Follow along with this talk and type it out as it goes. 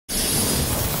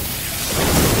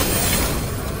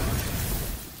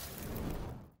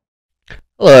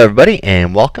Hello everybody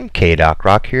and welcome.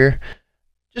 Kdocrock here.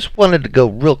 Just wanted to go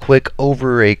real quick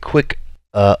over a quick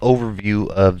overview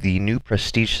of the new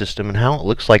prestige system and how it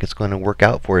looks like it's going to work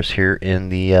out for us here in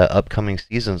the upcoming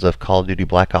seasons of Call of Duty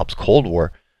Black Ops Cold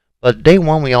War. But day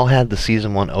one we all had the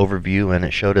season 1 overview and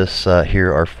it showed us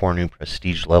here are 4 new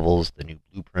prestige levels, the new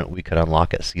blueprint we could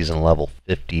unlock at season level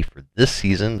 50 for this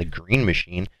season, the green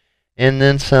machine, and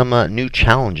then some new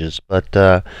challenges. But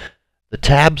the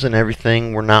tabs and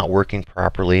everything were not working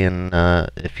properly, and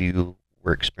if you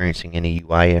were experiencing any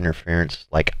UI interference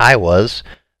like I was,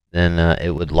 then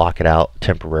it would lock it out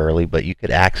temporarily, but you could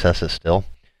access it still.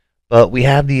 But we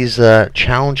have these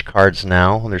challenge cards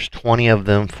now. There's 20 of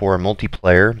them for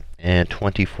multiplayer and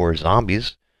 20 for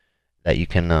zombies that you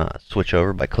can switch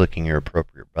over by clicking your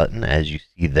appropriate button, as you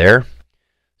see there.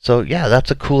 So yeah, that's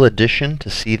a cool addition to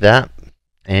see that.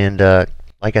 And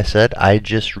like I said, I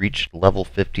just reached level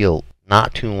 50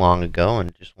 not too long ago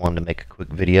and just wanted to make a quick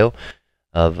video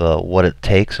of what it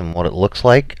takes and what it looks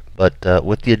like. But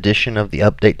with the addition of the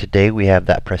update today, we have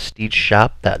that prestige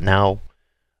shop that now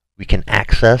we can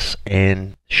access,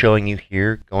 and showing you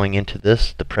here going into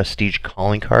this, the prestige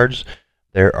calling cards.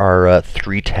 There are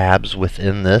 3 tabs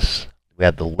within this. We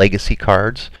have the legacy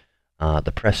cards,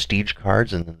 the prestige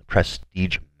cards, and then the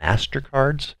prestige master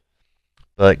cards.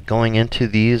 But going into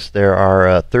these, there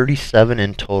are 37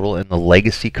 in total in the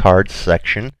legacy cards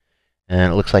section,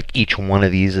 and it looks like each one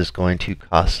of these is going to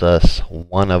cost us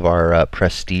one of our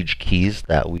prestige keys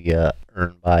that we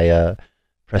earn by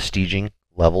prestiging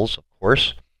levels, of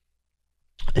course.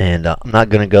 And I'm not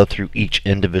going to go through each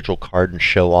individual card and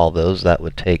show all those. That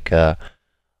would take a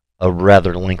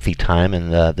rather lengthy time,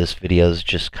 and this video is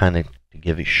just kind of to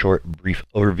give a short, brief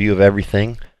overview of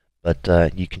everything. But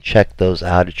you can check those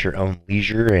out at your own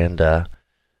leisure and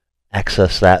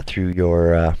access that through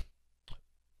your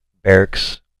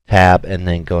barracks tab and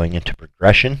then going into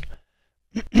progression.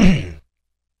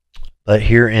 But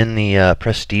here in the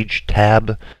prestige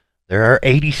tab, there are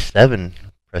 87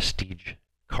 prestige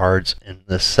cards in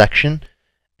this section,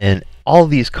 and all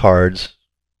these cards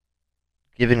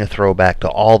giving a throwback to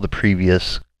all the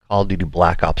previous Call of Duty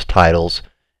Black Ops titles.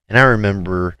 And I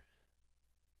remember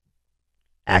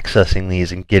accessing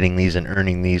these and getting these and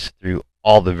earning these through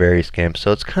all the various games,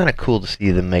 so it's kind of cool to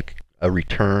see them make a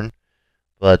return.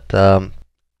 But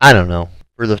I don't know,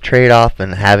 for the trade-off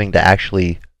and having to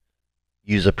actually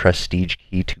use a prestige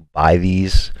key to buy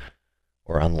these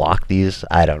or unlock these,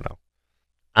 I don't know.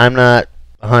 I'm not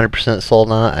 100%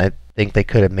 sold on it. I think they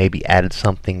could have maybe added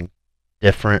something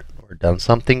different or done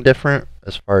something different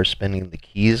as far as spending the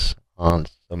keys on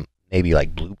some maybe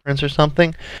like blueprints or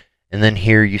something. And then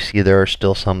here you see there are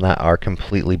still some that are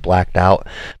completely blacked out.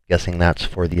 I'm guessing that's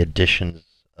for the additions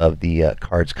of the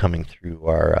cards coming through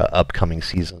our upcoming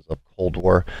seasons of Cold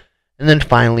War. And then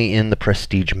finally in the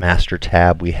Prestige Master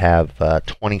tab we have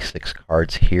 26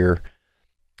 cards here.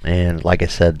 And like I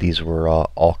said, these were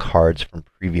all cards from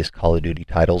previous Call of Duty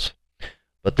titles.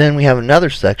 But then we have another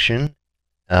section.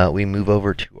 We move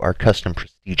over to our custom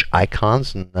Prestige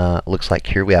icons, and it looks like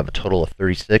here we have a total of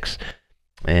 36.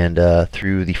 And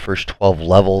through the first 12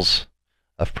 levels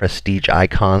of prestige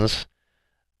icons,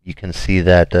 you can see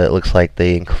that it looks like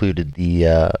they included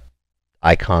the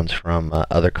icons from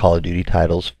other Call of Duty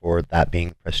titles, for that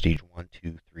being prestige 1,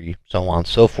 2, 3, so on and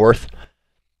so forth.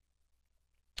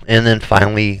 And then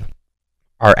finally,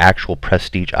 our actual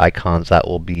prestige icons that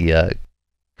will be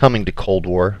coming to Cold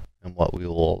War and what we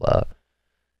will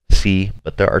see.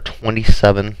 But there are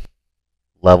 27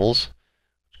 levels,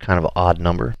 kind of an odd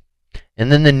number.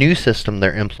 And then the new system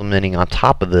they're implementing on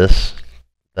top of this,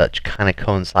 that kind of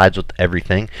coincides with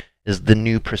everything, is the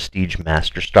new Prestige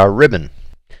Master Star ribbon.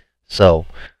 So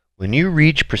when you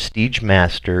reach Prestige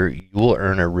Master, you will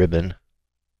earn a ribbon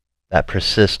that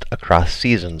persists across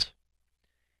seasons.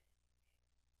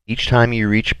 Each time you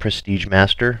reach Prestige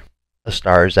Master, a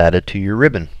star is added to your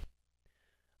ribbon.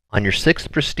 On your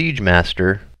 6th Prestige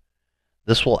Master,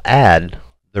 this will add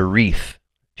the wreath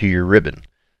to your ribbon.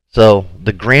 So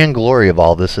the grand glory of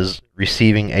all this is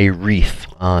receiving a wreath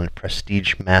on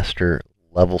Prestige Master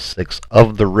level 6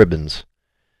 of the ribbons.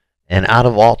 And out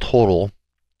of all total,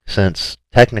 since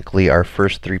technically our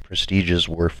first 3 prestiges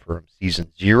were from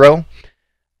season 0,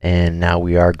 and now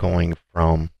we are going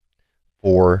from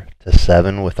 4 to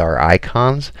 7 with our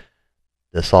icons,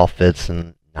 this all fits,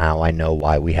 and now I know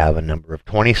why we have a number of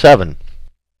 27.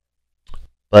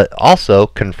 But also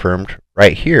confirmed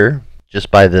right here, just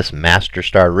by this Master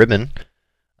Star ribbon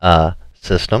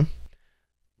system,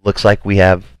 looks like we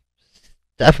have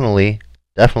definitely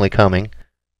coming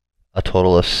a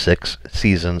total of 6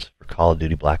 seasons for Call of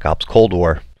Duty Black Ops Cold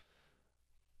War.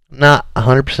 I'm not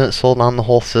 100% sold on the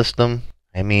whole system.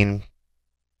 I mean,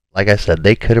 like I said,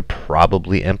 they could have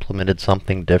probably implemented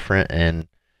something different and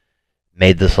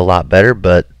made this a lot better,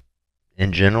 but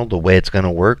in general, the way it's going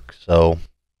to work, so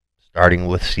starting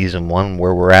with Season 1,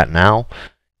 where we're at now,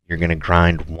 you're going to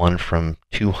grind 1 from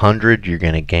 200. You're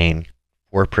going to gain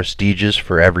 4 prestiges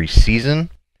for every season.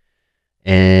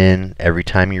 And every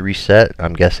time you reset,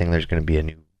 I'm guessing there's going to be a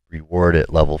new reward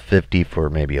at level 50 for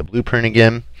maybe a blueprint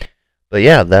again. But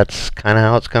yeah, that's kind of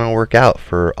how it's going to work out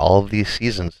for all of these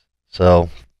seasons. So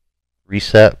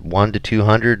reset 1 to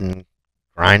 200 and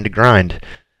grind to grind.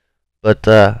 But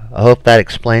I hope that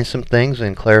explains some things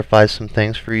and clarifies some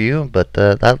things for you. But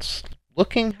that's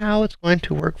looking how it's going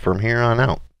to work from here on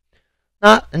out.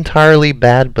 Not entirely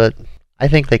bad, but I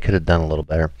think they could have done a little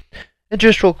better. And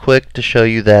just real quick to show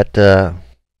you that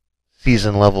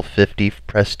season level 50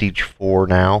 prestige 4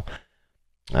 now.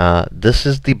 This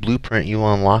is the blueprint you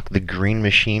unlock, the green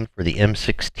machine for the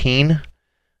M16.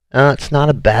 It's not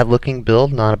a bad looking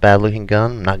build, not a bad looking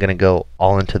gun. I'm not going to go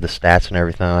all into the stats and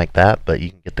everything like that, but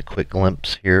you can get the quick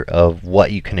glimpse here of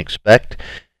what you can expect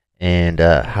and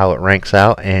how it ranks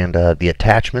out, and the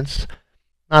attachments.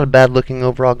 Not a bad looking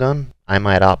overall gun. I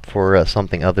might opt for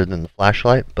something other than the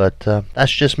flashlight, but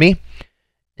that's just me.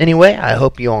 Anyway, I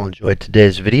hope you all enjoyed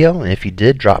today's video, and if you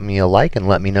did, drop me a like and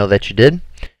let me know that you did.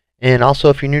 And also,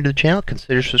 if you're new to the channel,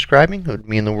 consider subscribing. It would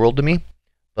mean the world to me.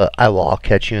 But I will all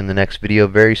catch you in the next video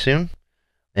very soon.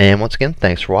 And once again,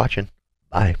 thanks for watching.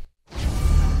 Bye.